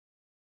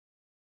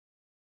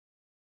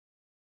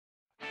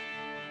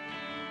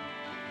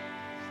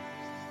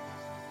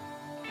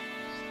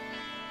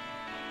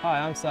Hi,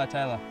 I'm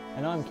Taylor.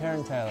 And I'm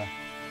Kerrin Taylor.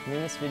 And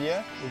in this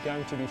video, we're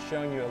going to be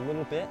showing you a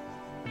little bit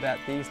about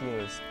these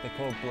lures. They're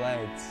called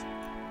blades.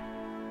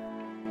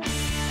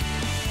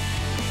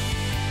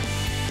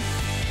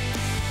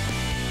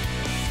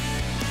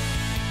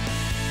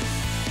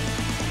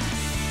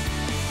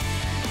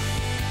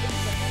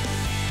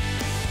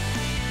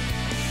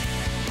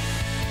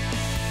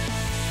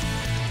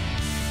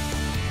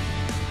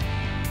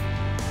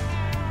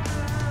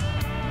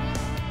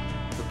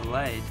 The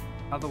blade,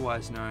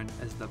 otherwise known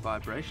as the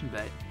vibration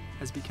bait,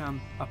 has become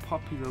a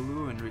popular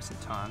lure in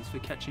recent times for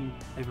catching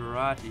a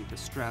variety of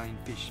Australian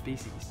fish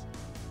species.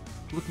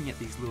 Looking at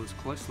these lures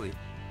closely,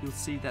 you'll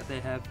see that they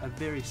have a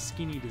very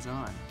skinny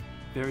design,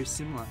 very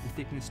similar in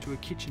thickness to a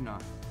kitchen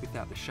knife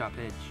without the sharp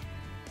edge.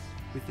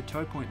 With the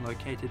toe point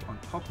located on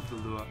top of the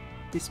lure,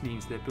 this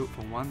means they're built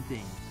for one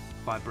thing: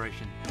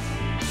 vibration.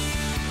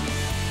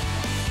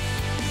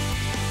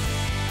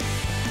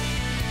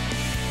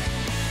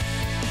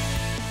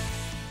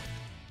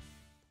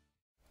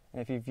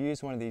 And if you've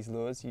used one of these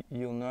lures,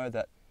 you'll know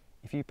that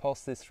if you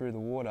pulse this through the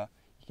water,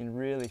 you can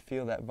really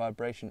feel that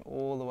vibration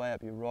all the way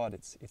up your rod.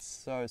 It's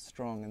so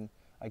strong, and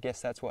I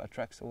guess that's what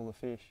attracts all the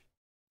fish.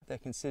 They're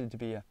considered to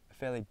be a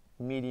fairly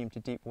medium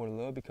to deep water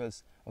lure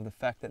because of the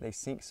fact that they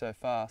sink so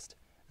fast,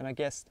 and I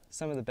guess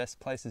some of the best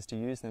places to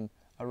use them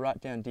are right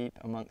down deep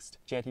amongst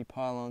jetty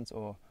pylons,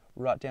 or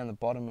right down the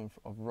bottom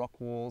of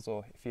rock walls,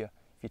 or if you're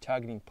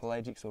targeting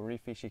pelagics or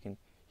reef fish, you can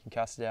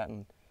cast it out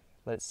and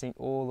let it sink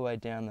all the way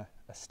down a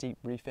steep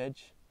reef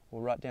edge,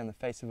 or right down the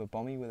face of a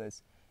bommy where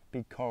those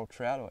big coral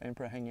trout or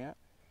emperor hang out.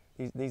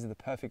 These are the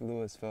perfect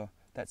lures for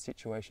that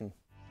situation.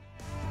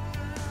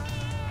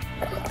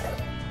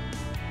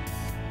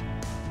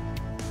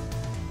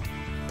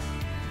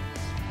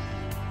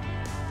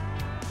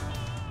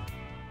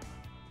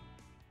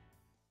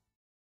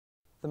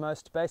 The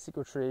most basic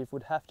retrieve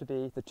would have to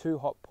be the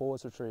 2-hop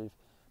pause retrieve.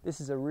 This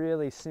is a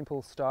really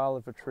simple style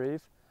of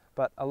retrieve,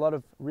 but a lot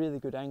of really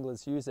good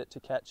anglers use it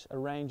to catch a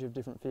range of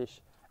different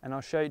fish, and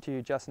I'll show it to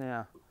you just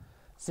now.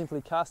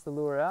 Simply cast the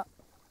lure out,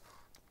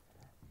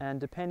 and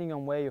depending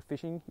on where you're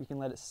fishing, you can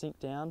let it sink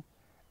down.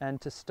 And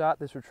to start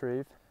this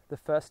retrieve, the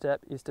first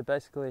step is to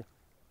basically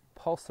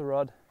pulse the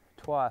rod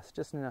twice,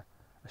 just in a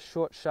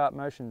short, sharp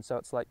motion, so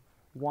it's like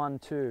 1,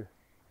 2.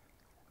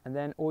 And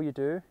then all you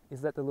do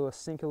is let the lure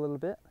sink a little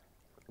bit,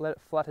 let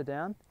it flutter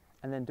down,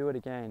 and then do it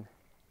again.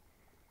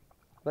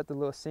 Let the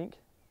lure sink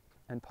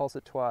and pulse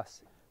it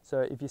twice.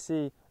 So if you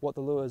see what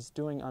the lure is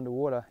doing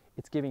underwater,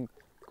 it's giving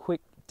quick,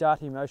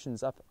 darty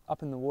motions up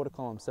in the water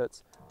column, so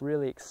it's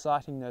really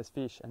exciting those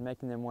fish and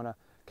making them want to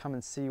come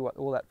and see what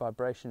all that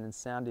vibration and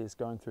sound is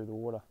going through the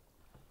water.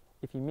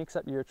 If you mix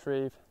up your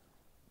retrieve,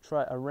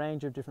 try a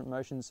range of different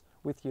motions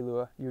with your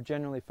lure, you'll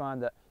generally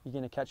find that you're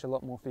going to catch a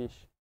lot more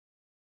fish.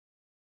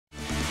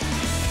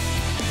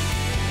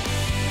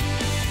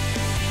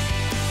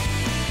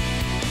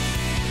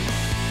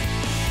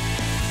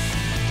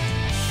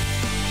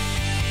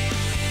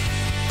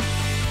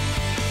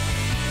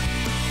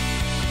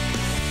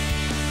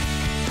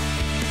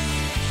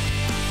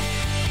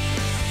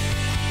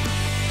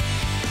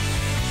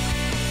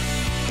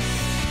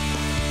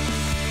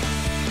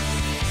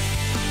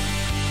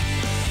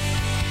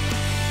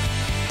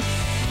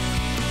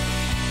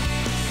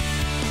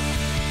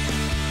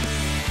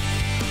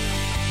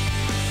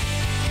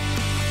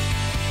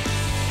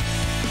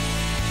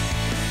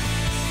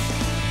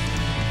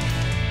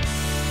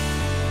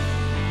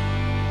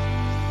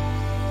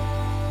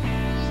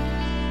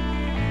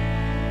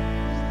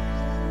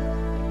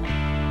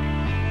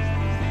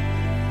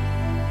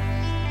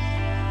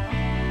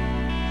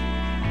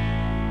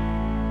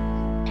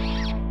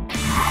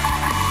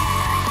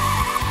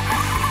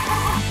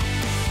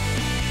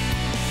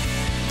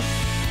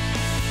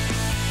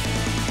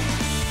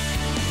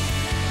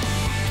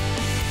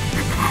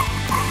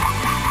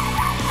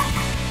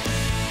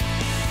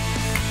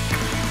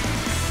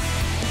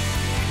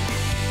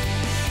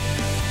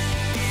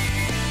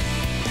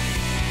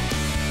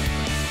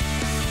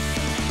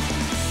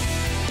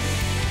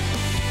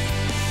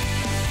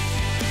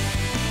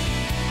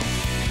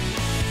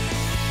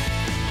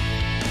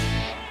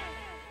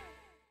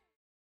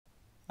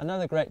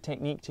 Another great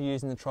technique to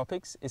use in the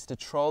tropics is to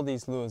troll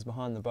these lures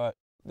behind the boat.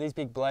 These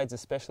big blades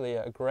especially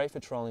are great for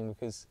trolling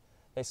because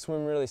they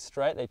swim really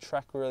straight, they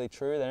track really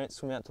true, they don't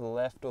swim out to the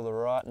left or the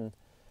right, and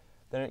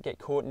they don't get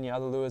caught in the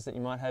other lures that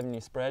you might have in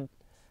your spread.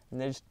 And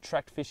they just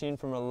track fish in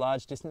from a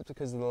large distance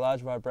because of the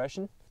large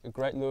vibration. A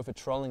great lure for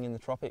trolling in the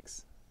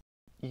tropics.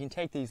 You can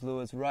take these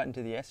lures right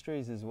into the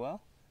estuaries as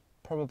well.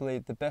 Probably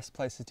the best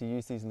places to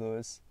use these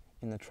lures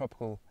in the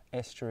tropical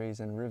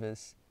estuaries and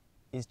rivers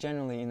is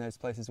generally in those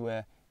places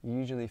where you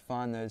usually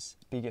find those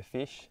bigger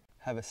fish.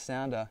 Have a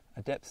sounder,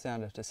 a depth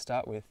sounder to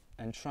start with,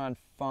 and try and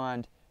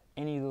find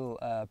any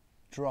little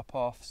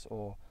drop-offs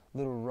or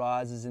little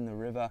rises in the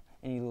river,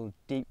 any little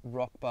deep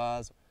rock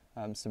bars,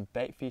 some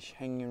bait fish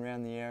hanging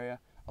around the area.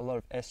 A lot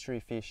of estuary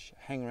fish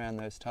hang around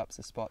those types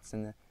of spots,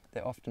 and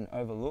they're often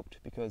overlooked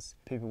because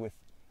people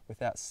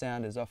without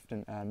sounders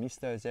often miss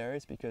those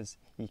areas because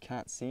you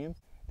can't see them.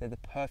 they're the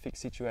perfect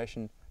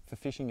situation for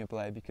fishing a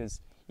blade,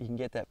 because you can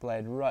get that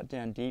blade right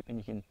down deep and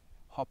you can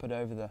hop it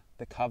over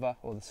the cover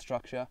or the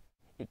structure.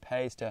 It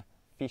pays to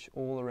fish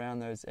all around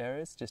those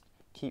areas. Just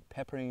keep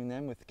peppering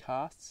them with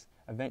casts.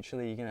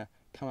 Eventually you're going to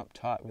come up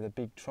tight with a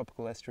big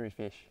tropical estuary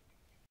fish.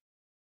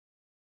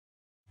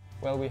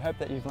 Well, we hope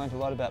that you've learned a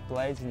lot about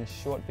blades in this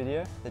short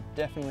video. They're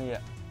definitely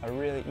a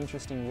really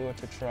interesting lure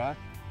to try.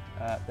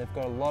 They've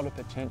got a lot of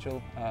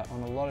potential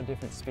on a lot of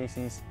different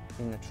species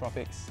in the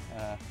tropics.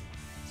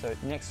 So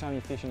next time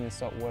you're fishing in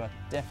salt water,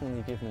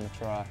 definitely give them a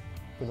try.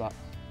 Good luck.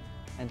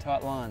 And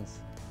tight lines.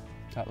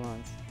 Tight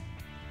lines.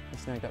 You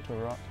snaked up to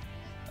a rock?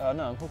 Oh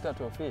no, I'm hooked up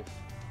to a fish.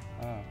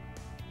 Oh.